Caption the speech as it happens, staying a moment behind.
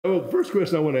Well, first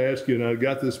question I want to ask you, and I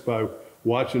got this by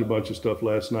watching a bunch of stuff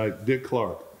last night, Dick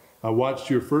Clark. I watched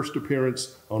your first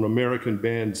appearance on American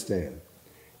Bandstand,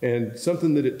 and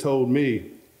something that it told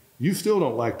me, you still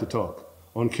don't like to talk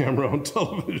on camera on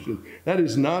television. That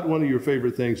is not one of your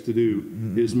favorite things to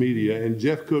do, is media. And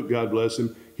Jeff Cook, God bless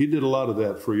him, he did a lot of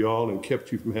that for y'all and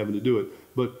kept you from having to do it.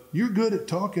 But you're good at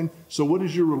talking, so what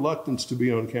is your reluctance to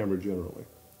be on camera generally?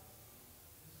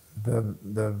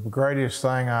 The greatest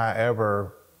thing I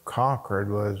ever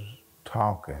conquered was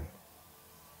talking,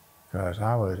 because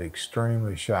I was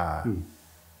extremely shy.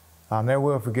 I'll never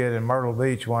will forget in Myrtle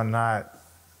Beach one night,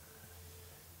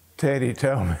 Teddy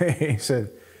told me, he said,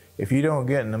 if you don't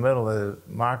get in the middle of the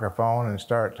microphone and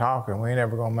start talking, we ain't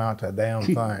ever gonna mount that damn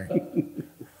thing.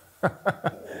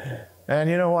 And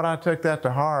you know what, I took that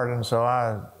to heart, and so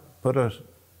I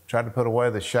tried to put away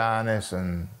the shyness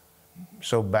and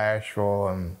so bashful,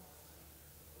 and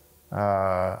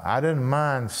I didn't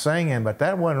mind singing, but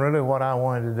that wasn't really what I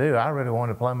wanted to do. I really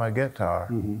wanted to play my guitar.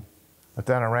 But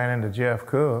then I ran into Jeff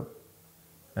Cook,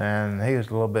 and he was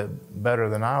a little bit better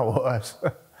than I was.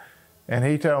 And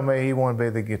he told me he wanted to be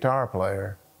the guitar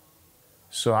player.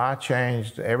 So I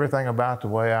changed everything about the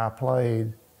way I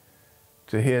played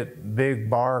to hit big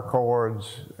bar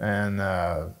chords and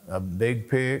a big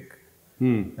pick,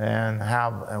 and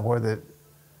where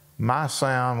my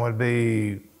sound would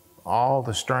be all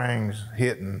the strings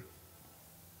hitting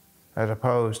as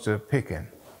opposed to picking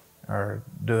or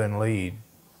doing lead.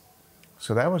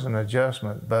 So that was an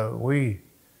adjustment, but we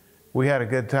had a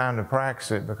good time to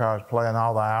practice it, because playing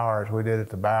all the hours we did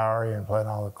at the Bowery and playing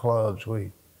all the clubs,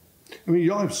 I mean,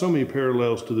 y'all have so many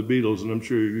parallels to the Beatles, and I'm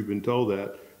sure you've been told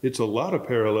that. It's a lot of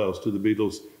parallels to the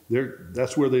Beatles.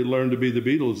 That's where they learned to be the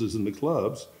Beatles, is in the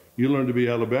clubs. You learn to be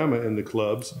Alabama in the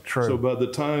clubs. True. So by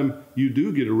the time you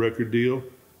do get a record deal,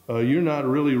 you're not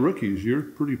really rookies. You're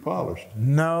pretty polished.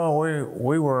 No,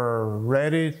 we were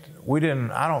ready.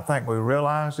 I don't think we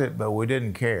realized it, but we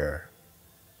didn't care.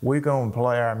 We gonna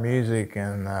play our music,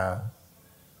 and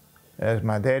as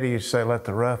my daddy used to say, let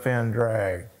the rough end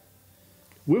drag.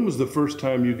 When was the first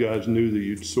time you guys knew that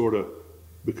you'd sort of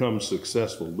become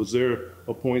successful? Was there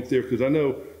a point there? Because I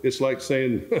know it's like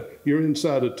saying you're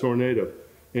inside a tornado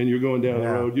and you're going down the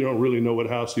road, you don't really know what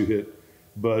house you hit.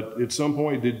 But at some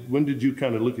point, when did you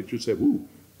kind of look at you and say, "Ooh,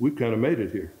 we've kind of made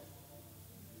it here"?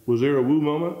 Was there a woo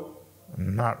moment?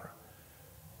 Not.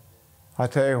 I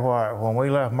tell you what, when we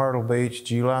left Myrtle Beach,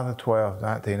 July the 12th,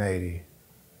 1980,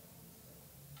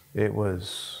 it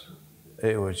was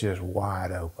just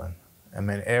wide open. I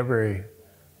mean,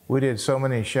 we did so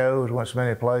many shows, went so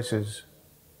many places,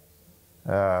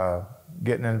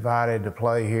 getting invited to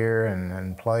play here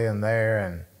and playing there.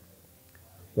 And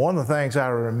one of the things I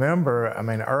remember, I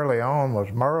mean, early on,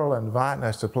 was Merle inviting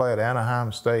us to play at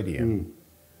Anaheim Stadium.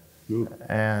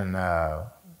 And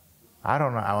I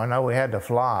don't know, I know we had to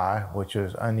fly, which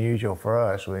was unusual for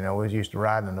us. We was used to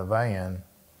riding in a van.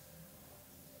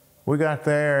 We got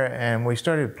there and we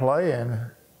started playing,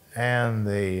 and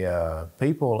the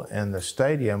people in the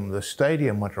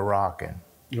stadium went to rocking.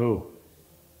 Oh.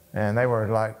 And they were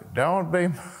like, don't be,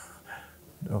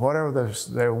 whatever,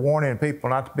 they're warning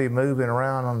people not to be moving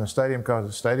around on the stadium, because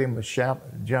the stadium was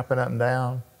jumping up and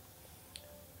down.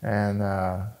 And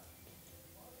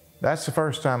that's the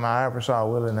first time I ever saw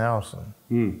Willie Nelson.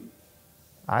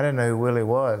 I didn't know who Willie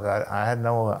was. I had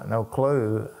no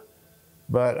clue.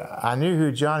 But I knew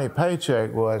who Johnny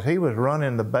Paycheck was. He was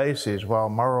running the bases while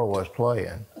Merle was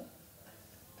playing.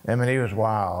 I mean, he was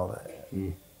wild.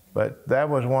 But that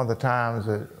was one of the times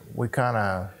that we kind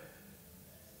of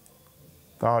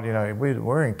thought,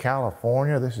 we're in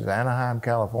California. This is Anaheim,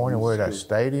 California. We're at a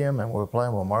stadium and we're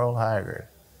playing with Merle Haggard.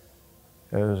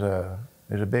 It was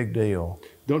a big deal.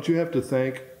 Don't you have to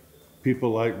thank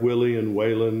people like Willie and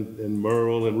Waylon and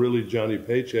Merle and really Johnny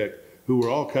Paycheck, who were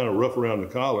all kind of rough around the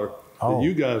collar, that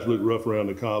you guys looked rough around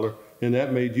the collar, and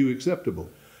that made you acceptable?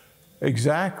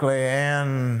 Exactly.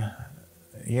 And,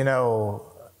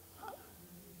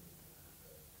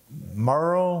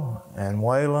 Merle and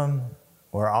Waylon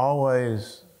were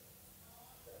always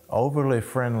overly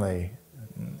friendly,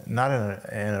 not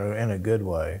in a good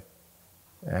way.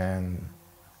 And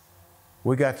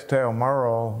we got to tell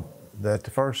Merle that the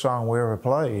first song we ever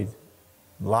played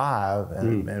live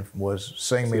and was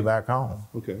 "Sing Me Back Home."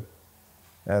 Okay.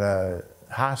 At a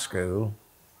high school,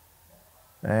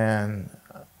 and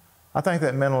I think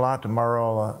that meant a lot to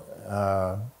Merle.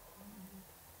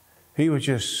 He was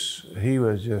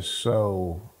just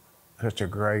such a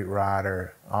great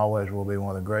writer. Always will be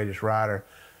one of the greatest writers.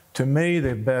 To me,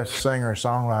 the best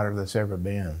singer-songwriter that's ever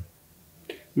been.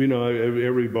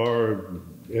 Every bar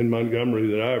in Montgomery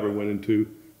that I ever went into,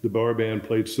 the bar band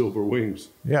played Silver Wings.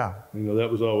 Yeah. You know,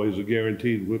 that was always a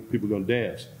guaranteed people going to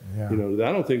dance. Yeah. You know,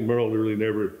 I don't think Merle really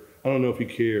never, I don't know if he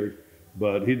cared,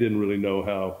 but he didn't really know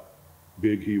how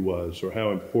big he was or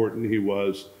how important he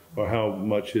was or how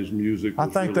much his music was.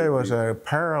 I think there was a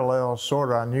parallel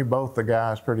sort of, I knew both the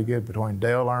guys pretty good, between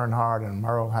Dale Earnhardt and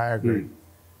Merle Haggard.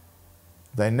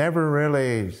 They never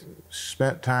really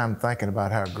spent time thinking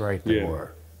about how great they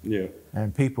were. Yeah.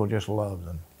 And people just loved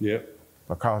them. Yeah.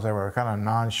 Because they were kind of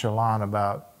nonchalant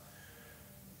about,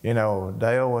 you know,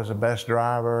 Dale was the best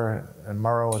driver and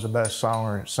Merle was the best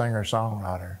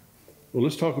singer-songwriter. Well,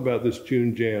 let's talk about this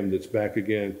June Jam that's back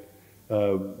again.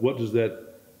 What does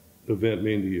that event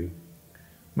mean to you?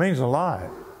 It means a lot.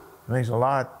 It means a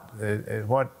lot.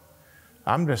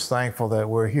 I'm just thankful that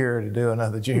we're here to do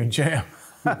another June Jam.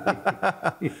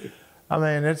 I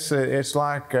mean, it's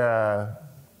like,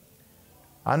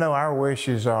 I know our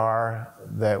wishes are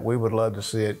that we would love to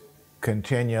see it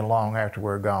continue long after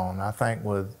we're gone. I think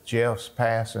with Jeff's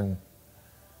passing,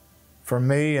 for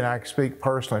me, and I can speak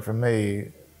personally for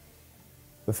me,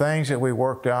 the things that we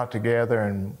worked out together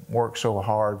and worked so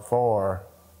hard for,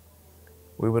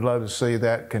 we would love to see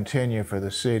that continue for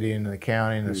the city and the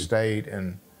county and the state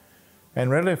and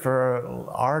really for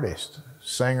artists,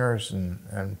 singers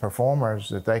and performers,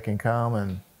 that they can come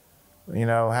and, you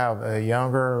know, have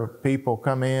younger people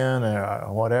come in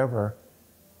or whatever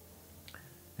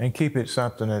and keep it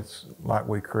something that's like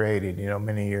we created, you know,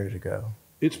 many years ago.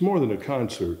 It's more than a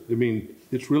concert. I mean,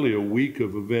 it's really a week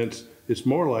of events. It's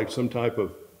more like some type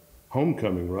of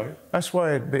homecoming, right? That's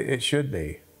what it should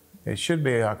be. It should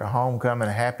be like a homecoming,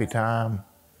 a happy time.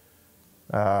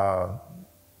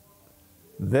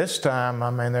 This time, I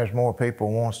mean, there's more people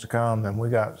who wants to come than we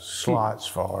got slots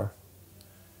for.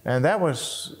 And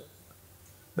that's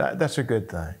a good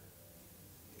thing.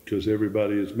 Because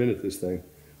everybody has been at this thing.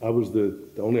 I was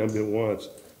I've been once.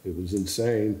 It was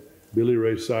insane. Billy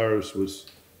Ray Cyrus was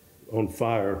on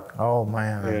fire. Oh,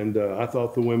 man. And I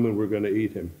thought the women were going to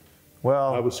eat him.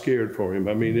 Well, I was scared for him.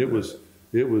 I mean,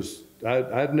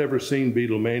 I'd never seen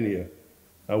Beatlemania.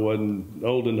 I wasn't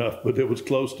old enough, but it was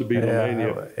close to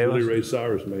Beatlemania, Billy Ray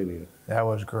Cyrus mania. That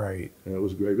was great. That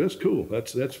was great. That's cool.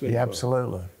 That's fantastic. Yeah,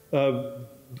 absolutely.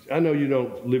 I know you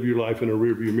don't live your life in a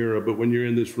rearview mirror, but when you're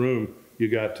in this room, you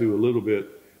got to a little bit.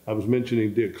 I was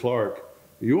mentioning Dick Clark.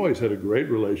 You always had a great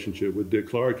relationship with Dick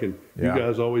Clark, and you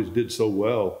guys always did so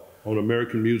well on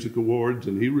American Music Awards,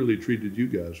 and he really treated you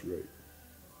guys great.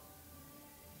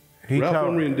 Ralph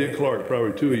Henry and Dick Clark,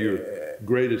 probably two of your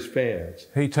greatest fans.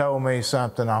 He told me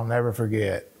something I'll never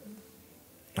forget.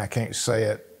 I can't say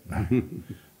it,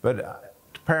 but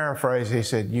to paraphrase, he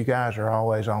said, "You guys are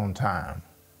always on time."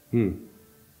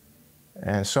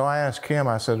 And so I asked him,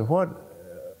 I said, what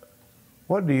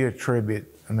do you attribute,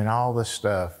 I mean, all this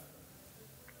stuff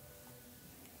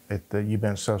that you've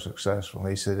been so successful?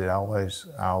 He said, I always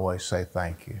say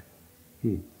thank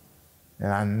you.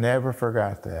 And I never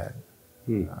forgot that.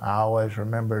 I always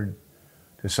remembered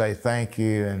to say thank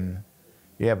you. And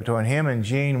yeah, between him and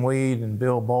Gene Weed and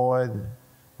Bill Boyd,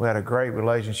 we had a great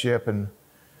relationship. And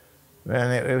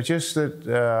it was just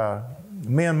that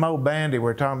me and Mo Bandy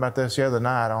were talking about this the other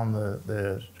night on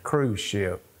the cruise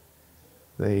ship.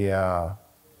 We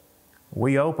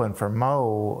opened for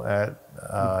Mo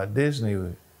at Disney.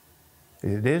 Is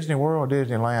it Disney World or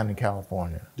Disneyland in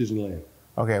California? Disneyland.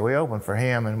 Okay, we opened for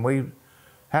him, and we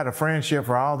had a friendship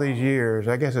for all these years.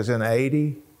 I guess it's in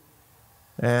 '80.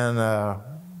 And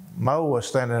Mo was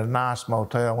staying in a nice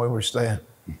motel, and we were staying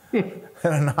in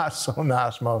a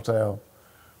nice motel.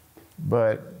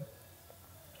 But,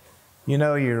 you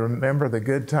know, you remember the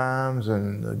good times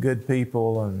and the good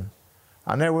people. And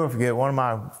I never will forget, one of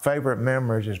my favorite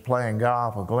memories is playing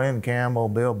golf with Glenn Campbell,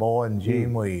 Bill Boyd, and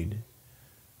Gene Weed.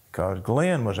 Because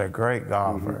Glenn was a great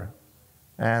golfer.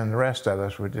 And the rest of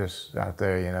us were just out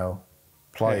there, you know,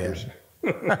 playing.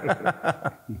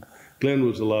 Glenn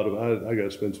was I got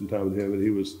to spend some time with him,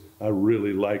 and I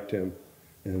really liked him.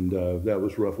 And that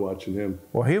was rough watching him.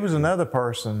 Well, he was another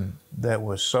person that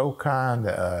was so kind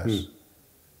to us.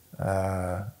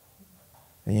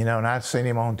 And, you know, and I'd seen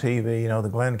him on TV, you know, the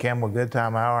Glenn Campbell Good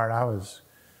Time Hour, and I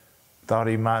thought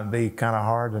he might be kind of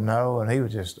hard to know, and he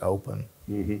was just open.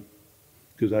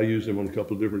 Because I used him on a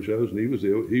couple of different shows, and he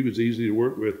was easy to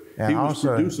work with. And he was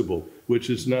producible,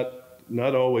 which is not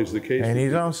always the case. And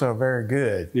he's also very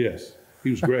good. Yes,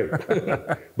 he was great.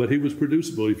 But he was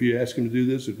producible. If you ask him to do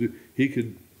this,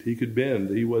 he could bend.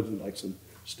 He wasn't like some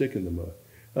stick in the mud.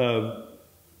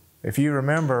 If you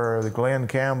remember, the Glenn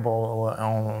Campbell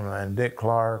and Dick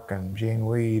Clark and Gene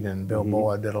Weed and Bill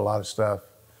Boyd did a lot of stuff,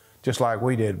 just like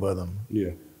we did with them.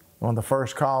 Yeah. One of the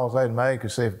first calls they'd make to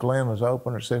see if Glenn was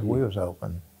open or see if we was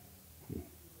open.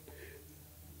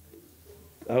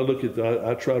 I look at,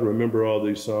 I try to remember all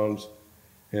these songs,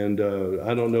 and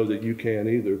I don't know that you can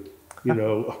either, you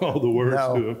know, all the words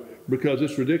No. to them, because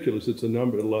it's ridiculous. It's a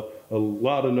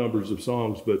lot of numbers of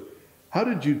songs. But how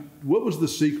did you, what was the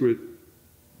secret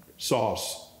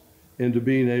sauce into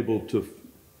being able to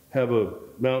have a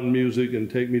mountain music and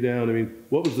Take Me Down? I mean,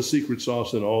 what was the secret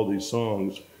sauce in all these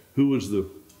songs? Who was the,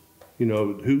 you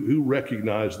know, who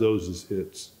recognized those as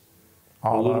hits?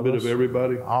 All a little of bit us. of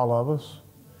everybody? All of us.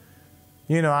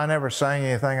 You know, I never sang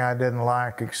anything I didn't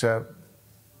like except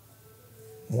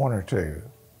one or two.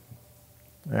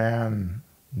 And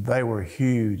they were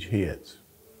huge hits.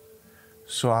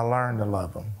 So I learned to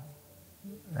love them.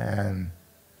 And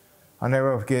I'll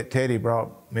never forget, Teddy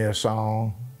brought me a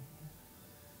song.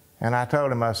 And I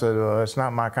told him, I said, well, it's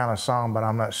not my kind of song, but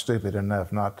I'm not stupid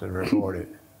enough not to record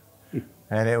it.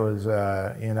 And it was,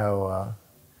 you know,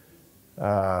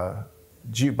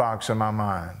 Jukebox in My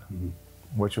Mind,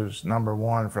 which was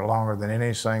 #1 for longer than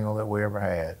any single that we ever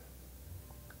had.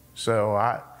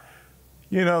 So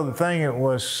you know, the thing that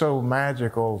was so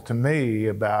magical to me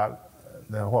about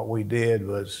what we did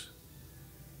was,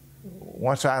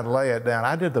 once I'd lay it down,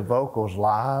 I did the vocals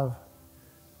live,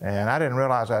 and I didn't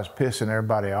realize I was pissing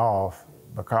everybody off,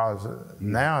 because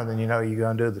now and then, you know, you're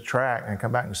gonna do the track and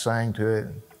come back and sing to it.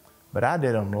 But I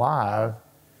did them live,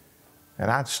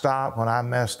 and I'd stop when I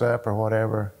messed up or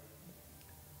whatever.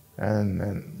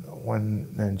 And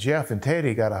when Jeff and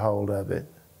Teddy got a hold of it,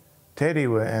 Teddy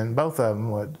and both of them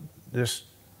were just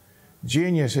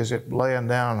geniuses at laying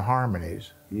down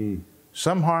harmonies.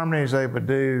 Some harmonies they would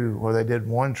do where they did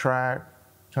one track,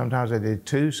 sometimes they did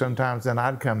two, sometimes then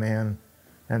I'd come in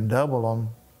and double them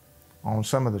on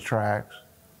some of the tracks.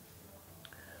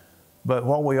 But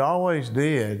what we always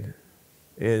did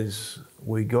is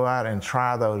we go out and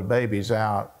try those babies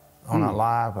out on a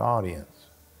live audience.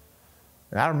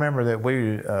 And I remember that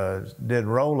we did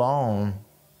Roll On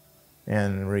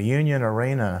in Reunion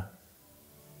Arena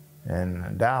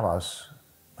in Dallas,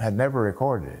 had never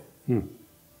recorded it.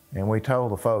 And we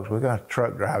told the folks, we're gonna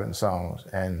truck driving songs.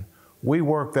 And we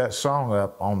worked that song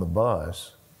up on the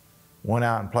bus, went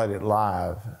out and played it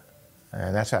live,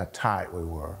 and that's how tight we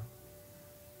were.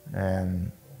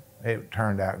 And it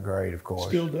turned out great, of course.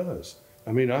 Still does.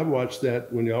 I mean, I watched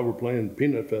that when y'all were playing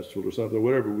Peanut Festival or something,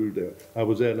 whatever we were there. I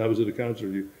was at a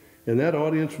concert. And that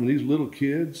audience, from these little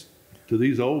kids to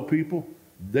these old people,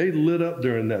 they lit up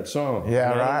during that song.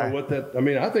 Yeah, and right. I don't know what that, I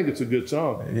mean, I think it's a good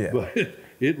song, Yeah. but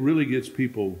it really gets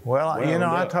people. Well, you know,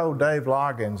 I up. told Dave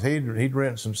Loggins, he'd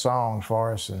written some songs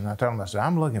for us, and I told him, I said,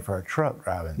 I'm looking for a truck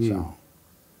driving song.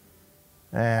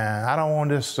 And I don't want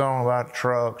this song about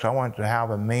trucks. I want it to have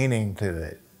a meaning to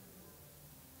it.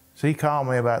 So he called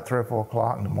me about 3 or 4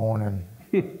 o'clock in the morning,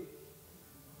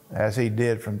 as he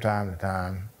did from time to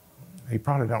time. He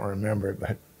probably don't remember it,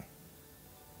 but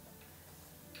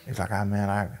he's like, oh, man,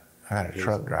 I got a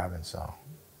truck driving song.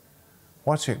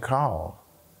 What's it called?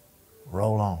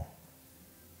 Roll On.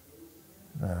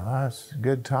 Well, that's a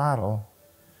good title.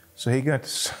 So he got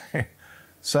to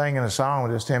singing a song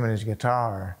with just him and his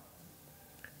guitar.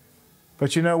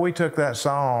 But you know, we took that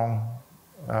song,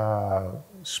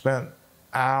 spent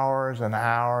hours and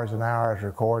hours and hours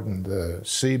recording the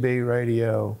CB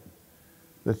radio,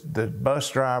 the bus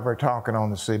driver talking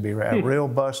on the CB radio, a real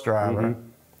bus driver.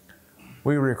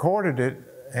 We recorded it,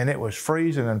 and it was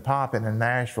freezing and popping in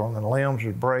Nashville, and the limbs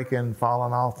were breaking,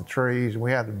 falling off the trees.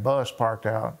 We had the bus parked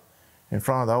out in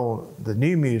front of the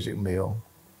new music mill.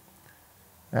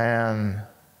 And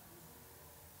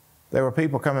there were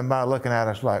people coming by looking at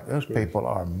us like, those people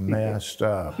are messed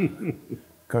up.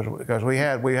 Because we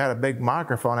had a big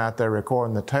microphone out there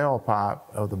recording the tailpipe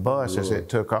of the bus as it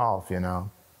took off, you know.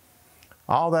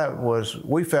 All that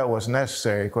we felt was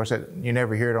necessary. Of course, you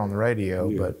never hear it on the radio,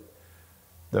 but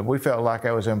that we felt like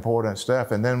that was important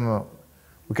stuff. And then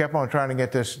we kept on trying to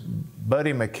get this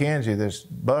Buddy McKenzie, this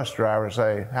bus driver, to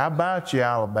say, how about you,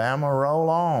 Alabama, roll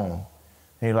on?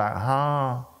 He's like,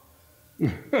 huh?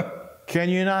 Can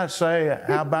you not say,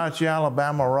 how about you,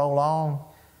 Alabama, roll on?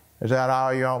 Is that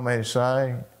all you want me to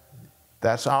say?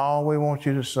 That's all we want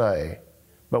you to say.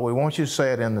 But we want you to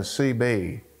say it in the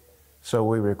CB. So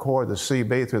we record the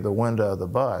CB through the window of the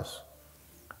bus.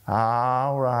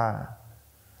 All right.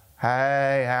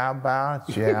 Hey, how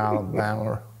about you,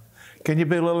 Alabama? Can you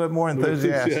be a little bit more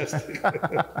enthusiastic?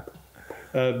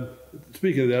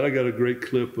 Speaking of that, I got a great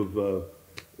clip of,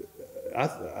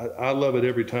 I love it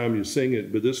every time you sing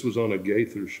it, but this was on a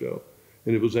Gaither show,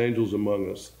 and it was Angels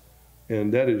Among Us.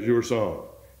 And that is your song.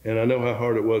 And I know how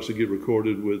hard it was to get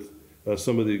recorded with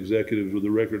some of the executives with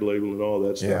the record label and all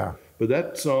that stuff. Yeah. But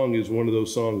that song is one of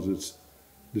those songs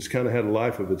that's kind of had a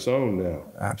life of its own now.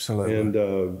 Absolutely.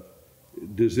 And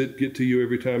Does it get to you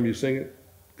every time you sing it?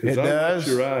 It does.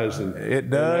 Your eyes, and it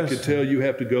does. And I could tell you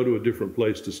have to go to a different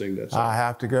place to sing that song. I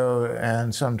have to go,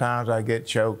 and sometimes I get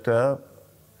choked up.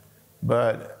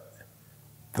 But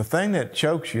the thing that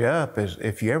chokes you up is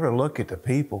if you ever look at the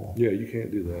people. Yeah, you can't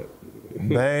do that.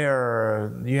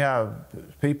 You have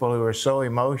people who are so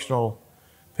emotional,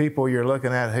 people you're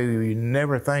looking at who you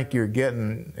never think you're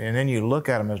getting, and then you look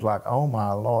at them, it's like, oh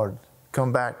my Lord,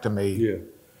 come back to me. Yeah.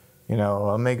 You know,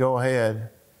 let me go ahead.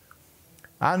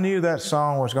 I knew that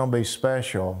song was going to be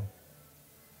special.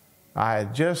 I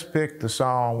had just picked the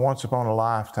song Once Upon a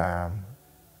Lifetime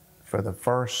for the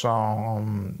first song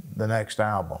on the next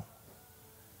album.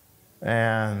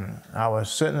 And I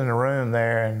was sitting in a room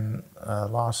there in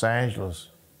Los Angeles,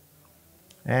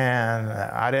 and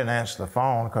I didn't answer the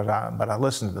phone but I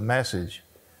listened to the message.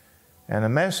 And the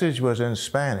message was in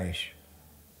Spanish,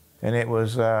 and it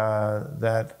was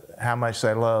that how much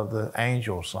they love the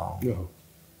Angel song. No.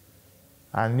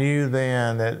 I knew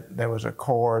then that there was a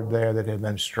chord there that had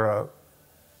been struck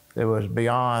that was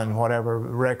beyond whatever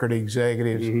record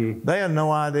executives. Mm-hmm. They had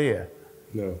no idea.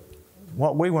 No.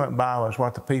 What we went by was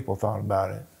what the people thought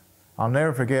about it. I'll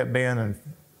never forget being in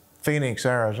Phoenix,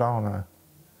 Arizona,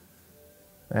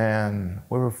 and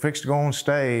we were fixed to go on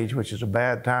stage, which is a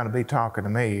bad time to be talking to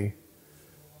me.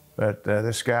 But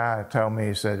this guy told me,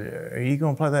 he said, "Are you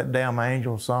going to play that damn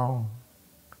Angel song?"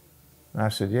 And I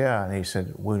said, "Yeah." And he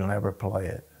said, "We'll never play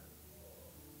it."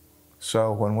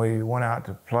 So when we went out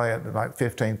to play it, like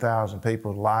 15,000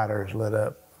 people's lighters lit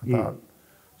up. I thought,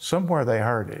 somewhere they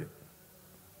heard it.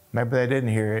 Maybe they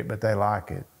didn't hear it, but they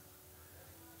like it.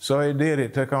 So it did.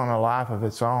 It took on a life of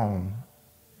its own.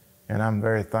 And I'm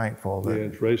very thankful that... Yeah,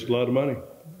 it's raised a lot of money.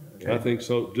 Okay. I think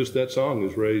so. Just that song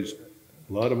has raised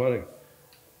a lot of money.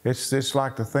 It's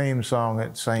like the theme song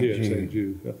at St. Jude. Yeah, St.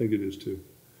 Jude. I think it is too.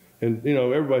 And, you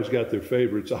know, everybody's got their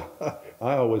favorites.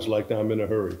 I always liked I'm in a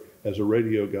Hurry. As a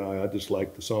radio guy, I just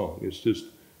like the song. It's just,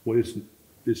 well, it's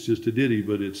just a ditty,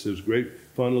 but it's great,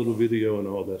 fun little video and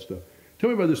all that stuff. Tell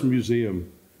me about this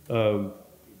museum. I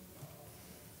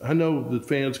know the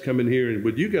fans come in here,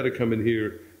 but you got to come in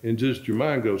here and just your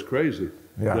mind goes crazy,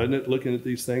 doesn't it? Looking at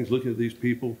these things, looking at these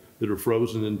people that are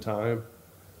frozen in time.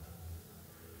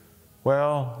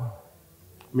 Well,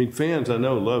 I mean, fans I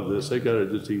know love this. They got to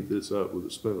just eat this up with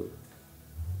a spoon.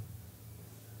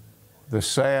 The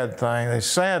sad thing, there's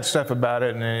sad stuff about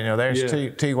it, and you know, there's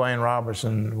T. Wayne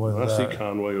Robertson with. I see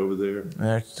Conway over there.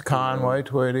 There's Conway,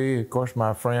 Twitty, of course,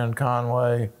 my friend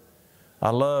Conway. I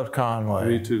loved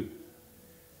Conway. Me too.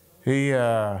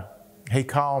 He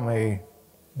called me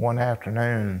one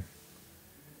afternoon.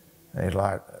 He's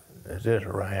like, "Is this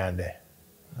Randy?"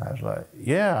 I was like,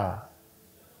 "Yeah."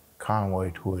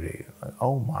 Conway Twitty. Like,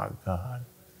 oh my God,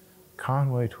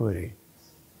 Conway Twitty.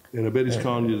 And I bet he's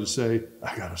calling you to say,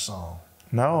 "I got a song."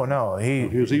 No, he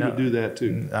would do that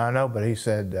too. I know, but he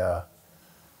said,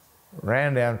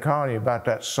 "Randy, I'm calling you about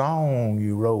that song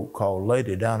you wrote called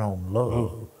Lady Down on Love."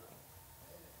 Oh.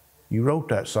 You wrote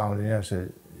that song, and I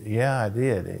said, "Yeah, I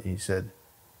did." He said,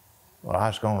 "Well, I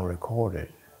was going to record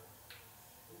it."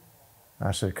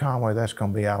 I said, "Conway, that's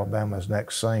going to be Alabama's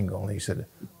next single." And he said,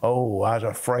 "Oh, I was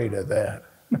afraid of that."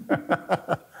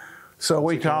 So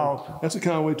we talked. That's a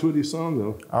Conway Twitty song,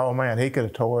 though. Oh, man, he could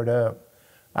have tore it up.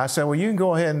 I said, "Well, you can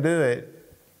go ahead and do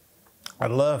it. I'd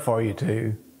love for you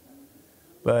to.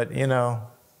 But, you know,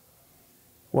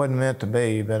 wasn't meant to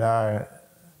be." But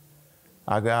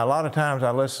I got a lot of times I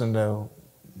listened to,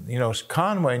 you know,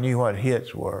 Conway knew what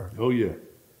hits were. Oh, yeah.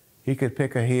 He could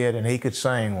pick a hit and he could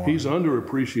sing one. He's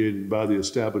underappreciated by the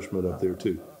establishment up there,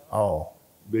 too. Oh.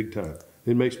 Big time.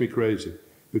 It makes me crazy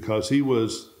because he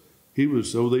was,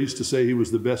 so they used to say he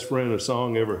was the best friend a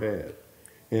song ever had.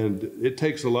 And it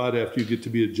takes a lot after you get to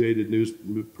be a jaded news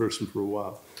person for a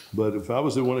while. But if I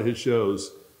was at one of his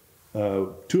shows,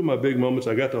 two of my big moments,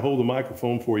 I got to hold the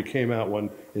microphone before he came out and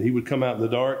he would come out in the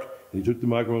dark and he took the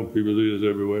microphone, people do this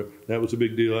everywhere. That was a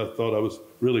big deal. I thought I was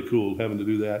really cool having to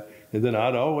do that. And then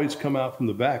I'd always come out from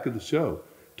the back of the show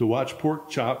to watch Pork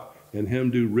Chop and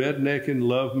him do Redneckin'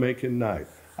 Love Making Night.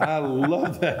 I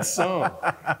love that song.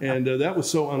 And that was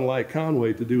so unlike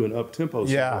Conway to do an up-tempo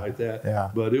song like that. Yeah.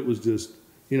 But it was just,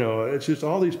 you know, it's just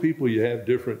all these people you have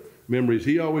different memories.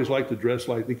 He always liked to dress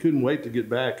like, he couldn't wait to get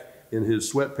back in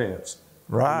his sweatpants.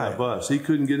 Right. On that bus. He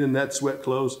couldn't get in that sweat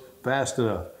clothes fast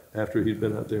enough after he'd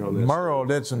been out there on this. Merle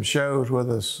did some shows with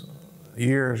us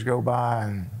years go by,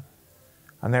 and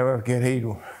I never forget he'd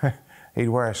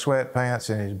wear sweatpants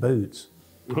and his boots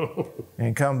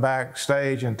and come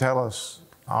backstage and tell us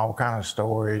all kind of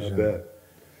stories. I bet.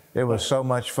 It was so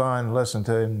much fun to listen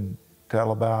to him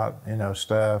tell about, you know,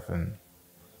 stuff and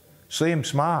see him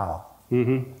smile.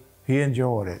 Mm-hmm. He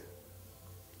enjoyed it.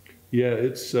 Yeah,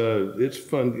 it's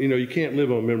fun. You know, you can't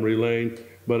live on memory lane,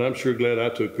 but I'm sure glad I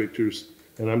took pictures,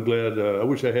 and I'm glad. I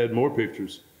wish I had more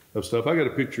pictures of stuff. I got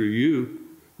a picture of you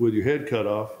with your head cut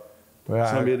off. Well,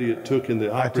 Some idiot took in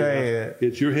the opera. I tell you,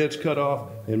 it's your head's cut off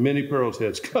and Minnie Pearl's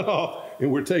head's cut off,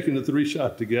 and we're taking the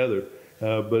 3-shot together.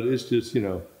 But it's just, you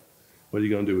know, what are you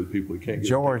going to do with people you can't get?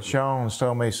 George Jones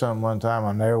told me something one time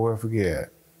I'll never will forget.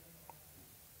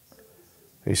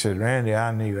 He said, Randy,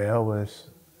 I knew Elvis.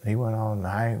 He went on to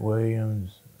Hank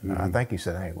Williams. I think he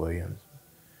said Hank Williams.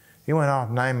 He went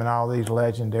off naming all these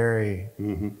legendary,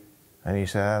 and he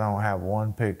said, I don't have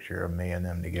one picture of me and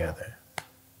them together.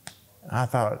 I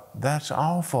thought, that's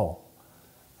awful.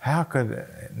 How could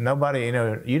nobody, you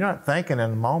know, you're not thinking in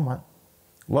the moment.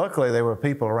 Luckily, there were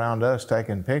people around us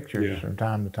taking pictures from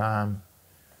time to time,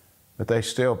 but they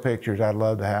still pictures I'd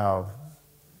love to have.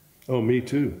 Oh, me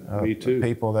too. Me too.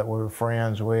 People that we were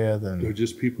friends with, and they're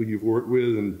just people you've worked with,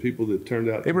 and people that turned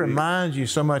out. It reminds you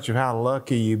so much of how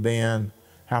lucky you've been,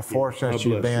 how fortunate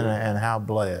you've been, and how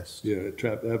blessed. Yeah,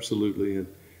 absolutely.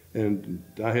 And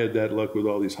I had that luck with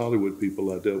all these Hollywood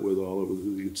people I dealt with all over.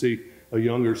 You could see a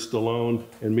younger Stallone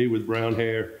and me with brown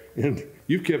hair, and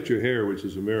you've kept your hair, which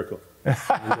is a miracle. And,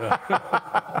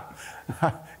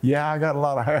 yeah, I got a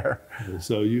lot of hair.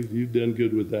 So you've done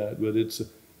good with that, but it's,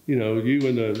 you know, you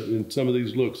and some of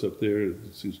these looks up there,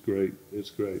 it's great. It's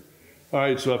great. All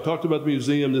right, so I've talked about the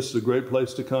museum. This is a great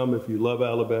place to come if you love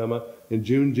Alabama. And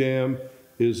June Jam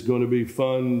is going to be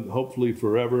fun, hopefully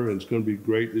forever, and it's going to be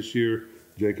great this year.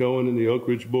 Jake Owen and the Oak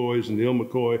Ridge Boys and Neil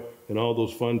McCoy and all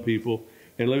those fun people.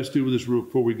 And let's do this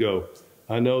before we go.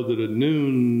 I know that at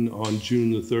noon on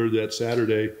June the 3rd, that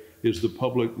Saturday, is the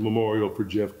public memorial for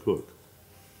Jeff Cook.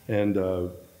 And,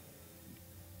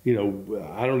 you know,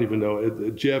 I don't even know.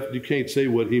 Jeff, you can't say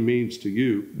what he means to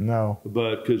you. No.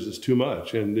 But because it's too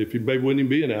much. And if you maybe wouldn't even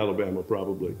be in Alabama,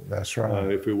 probably. That's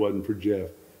right. If it wasn't for Jeff.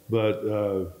 But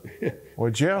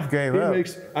well, Jeff gave up.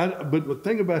 But the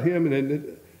thing about him,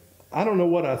 and I don't know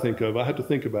what I think of. I have to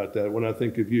think about that when I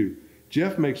think of you.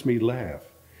 Jeff makes me laugh.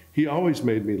 He always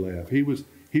made me laugh. He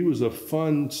was a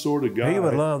fun sort of guy. He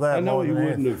would love that. I know he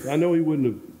wouldn't have. I know he wouldn't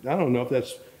have. I don't know if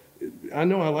that's. I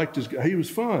know I liked his guy. He was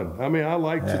fun. I mean, I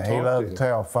liked to talk to him. He loved to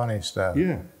tell funny stuff.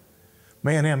 Yeah.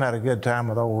 Me and him had a good time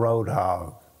with old Road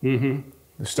Hog. The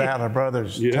Statler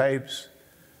Brothers tapes.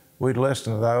 We'd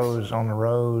listen to those on the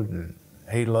road, and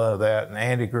he loved that. And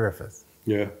Andy Griffith.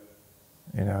 Yeah.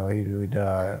 You know, he'd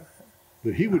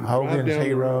but he would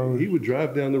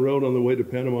drive down the road on the way to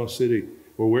Panama City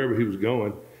or wherever he was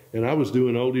going, and I was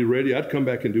doing oldie radio. I'd come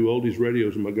back and do oldies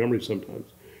radios in Montgomery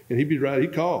sometimes, and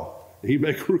he'd call, he'd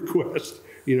make a request,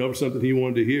 you know, for something he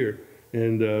wanted to hear,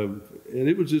 and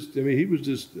it was just, I mean, he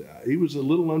was a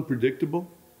little unpredictable,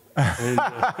 and,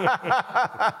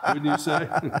 wouldn't you say?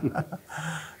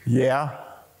 Yeah,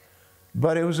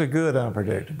 but it was a good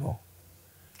unpredictable.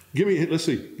 Let's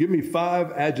see, give me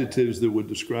 5 adjectives that would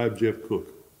describe Jeff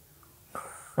Cook.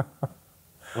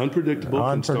 Unpredictable.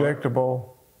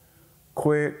 Unpredictable,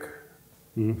 quick,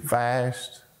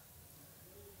 fast,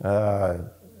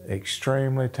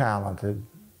 extremely talented.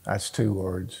 That's 2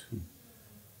 words.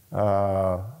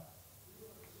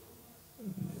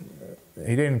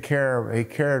 He didn't care, he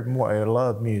cared more, he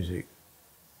loved music.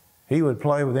 He would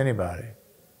play with anybody.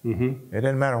 It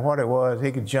didn't matter what it was,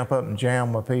 he could jump up and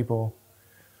jam with people.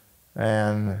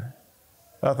 And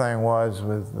the other thing was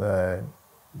with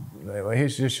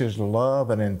his love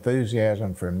and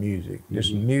enthusiasm for music,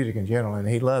 just music in general, and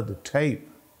he loved the tape.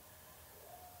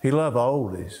 He loved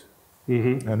oldies.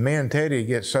 And me and Teddy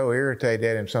get so irritated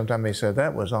at him sometimes. He said,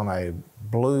 that was on a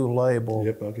blue label.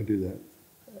 Yep, I can do that.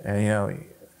 And, you know,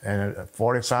 and a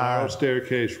 45. Spiral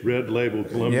Staircase, red label,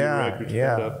 Columbia Records.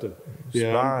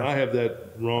 I have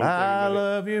that wrong. I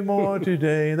love you more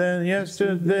today than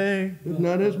yesterday. But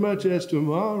not as much as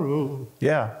tomorrow.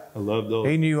 Yeah. I love those.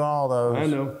 He knew all those. I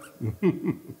know.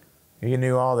 He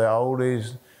knew all the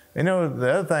oldies. You know,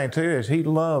 the other thing too is he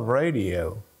loved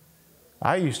radio.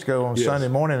 I used to go on Sunday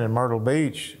morning in Myrtle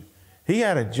Beach. He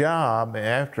had a job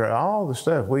after all the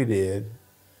stuff we did,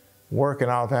 working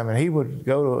all the time, and he would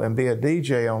go and be a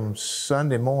DJ on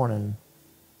Sunday morning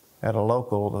at a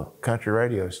local country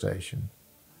radio station.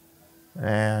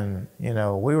 And, you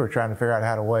know, we were trying to figure out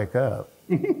how to wake up.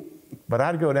 But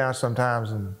I'd go down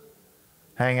sometimes and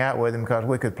hang out with him because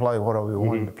we could play whatever we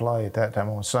wanted to play at that time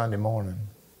on Sunday morning.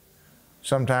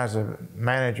 Sometimes the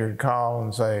manager would call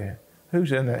and say,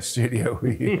 who's in that studio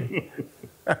with you?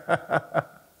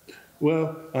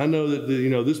 Well, I know that you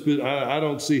know this. I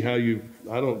don't see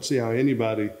how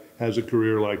anybody has a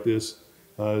career like this,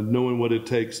 knowing what it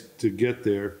takes to get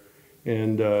there.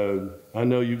 And I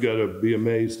know you got to be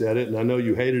amazed at it, and I know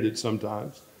you hated it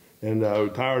sometimes, and I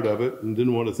was tired of it and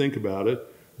didn't want to think about it.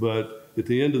 But at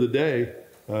the end of the day,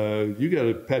 you got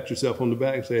to pat yourself on the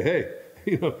back and say, hey,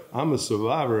 you know, I'm a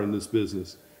survivor in this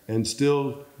business, and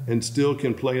still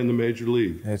can play in the major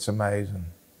league. It's amazing.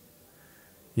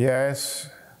 Yeah, it's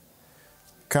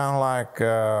kind of like,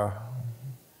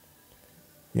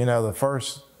 you know, the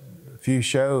first few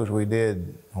shows we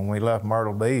did when we left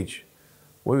Myrtle Beach,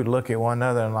 we would look at one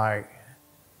another and like,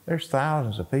 there's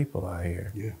thousands of people out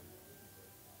here. Yeah.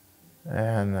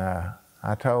 And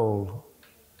I told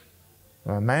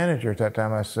my manager at that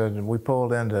time, I said, we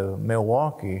pulled into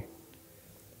Milwaukee,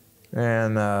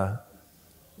 and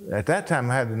at that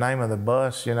time I had the name of the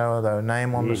bus, you know, the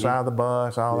name on the side of the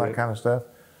bus, all that kind of stuff.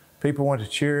 People went to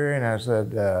cheer, and I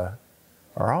said,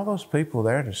 are all those people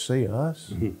there to see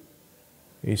us?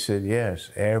 He said, yes,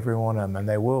 every one of them, and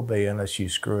they will be unless you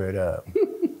screw it up.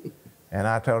 And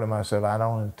I told him, I said, I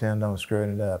don't intend on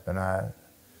screwing it up. And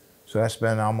so that's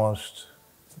been almost,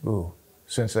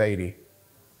 since '80.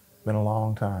 Been a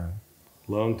long time.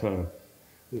 Long time.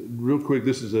 Real quick,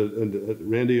 this is a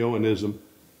Randy Owenism.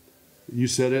 You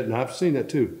said it, and I've seen it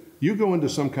too. You go into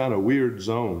some kind of weird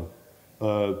zone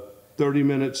 30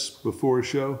 minutes before a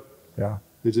show? Yeah.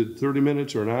 Is it 30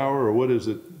 minutes or an hour, or what is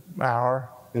it? Hour.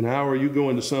 An hour, you go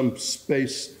into some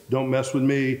space, don't mess with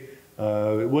me.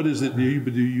 What is it? Do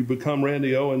you become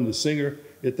Randy Owen, the singer,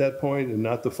 at that point, and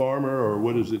not the farmer, or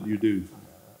what is it you do?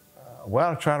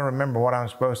 Well, try to remember what I'm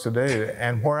supposed to do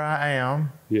and where I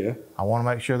am. Yeah. I want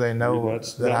to make sure they know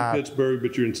not in Pittsburgh,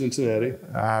 but you're in Cincinnati.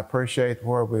 I appreciate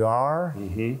where we are.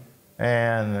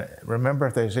 And remember,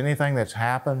 if there's anything that's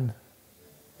happened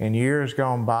in years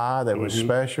gone by that was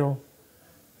special,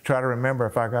 try to remember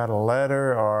if I got a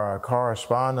letter or a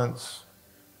correspondence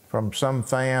from some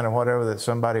fan or whatever that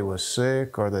somebody was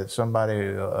sick or that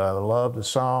somebody loved a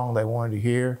song they wanted to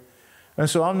hear. And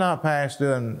so I'm not past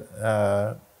doing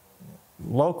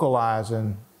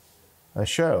localizing a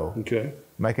show,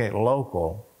 making it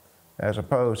local, as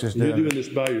opposed to just You're doing this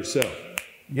by yourself?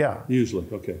 Yeah. Usually,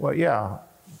 okay. Well, yeah,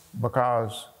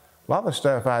 because a lot of the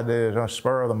stuff I do is on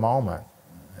spur of the moment.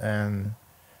 And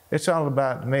it's all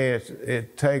about, to me,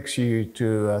 it takes you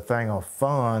to a thing of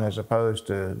fun as opposed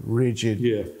to rigid.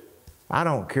 Yeah. I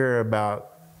don't care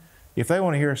about, if they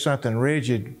want to hear something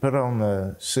rigid, put it on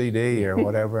the CD or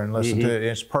whatever and listen to it.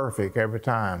 It's perfect every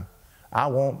time. I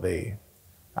won't be.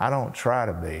 I don't try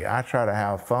to be. I try to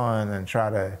have fun and try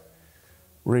to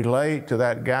relate to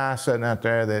that guy sitting out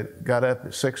there that got up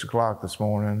at 6 o'clock this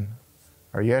morning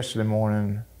or yesterday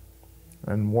morning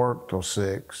and worked till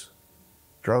 6,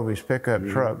 drove his pickup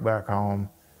truck back home,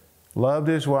 loved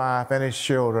his wife and his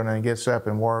children, and gets up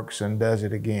and works and does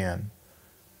it again.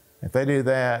 If they do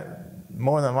that,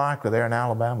 more than likely they're an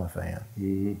Alabama fan.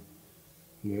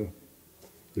 Yeah.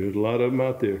 There's a lot of them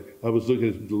out there. I was looking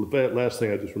at the last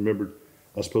thing I just remembered.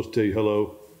 I was supposed to tell you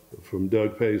hello from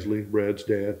Doug Paisley, Brad's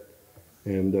dad,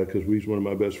 and because he's one of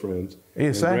my best friends.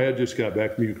 And Brad just got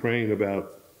back from Ukraine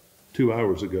about 2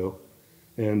 hours ago,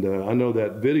 and I know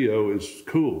that video is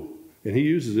cool, and he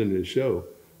uses it in his show,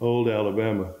 Old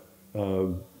Alabama.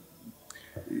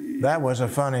 That was a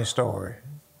funny story.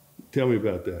 Tell me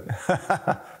about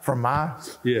that. From my?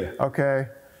 Yeah. Okay.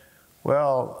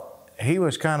 Well, he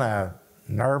was kind of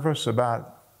nervous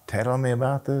about telling me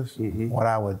about this, what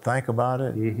I would think about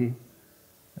it.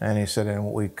 And he said,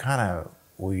 and we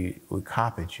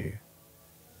copied you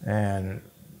and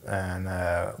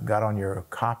got on your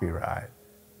copyright.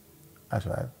 I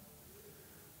said,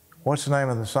 what's the name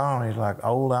of the song? He's like,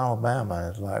 Old Alabama. And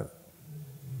it's like,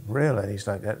 really? And he's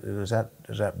like, does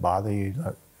that bother you?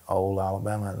 Like, Old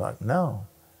Alabama? I was like, no.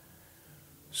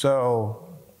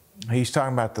 So he's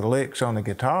talking about the licks on the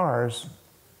guitars.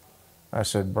 I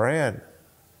said, Brad,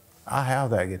 I have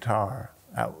that guitar.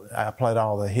 I played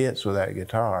all the hits with that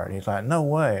guitar. And he's like, no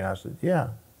way. And I said, yeah.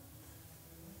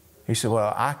 He said,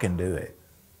 well, I can do it.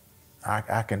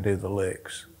 I can do the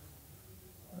licks.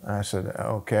 I said,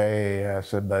 okay. I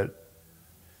said, but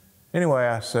anyway,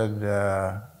 I said,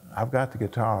 I've got the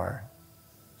guitar.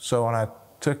 So when I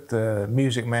took the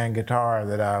Music Man guitar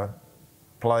that I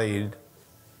played,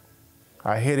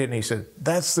 I hit it and he said,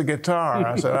 that's the guitar.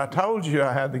 I said, I told you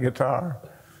I had the guitar.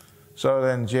 So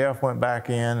then Jeff went back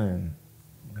in and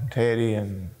Teddy,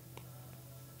 and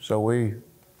so we,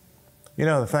 you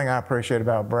know, the thing I appreciate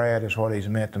about Brad is what he's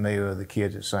meant to me with the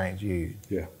kids at St. Jude.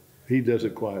 Yeah, he does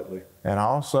it quietly. And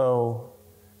also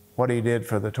what he did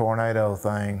for the tornado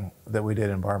thing that we did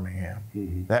in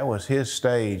Birmingham. That was his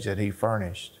stage that he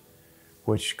furnished,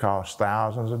 which cost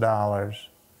thousands of dollars.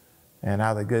 And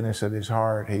out of the goodness of his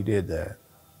heart, he did that.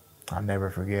 I'll never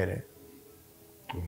forget it.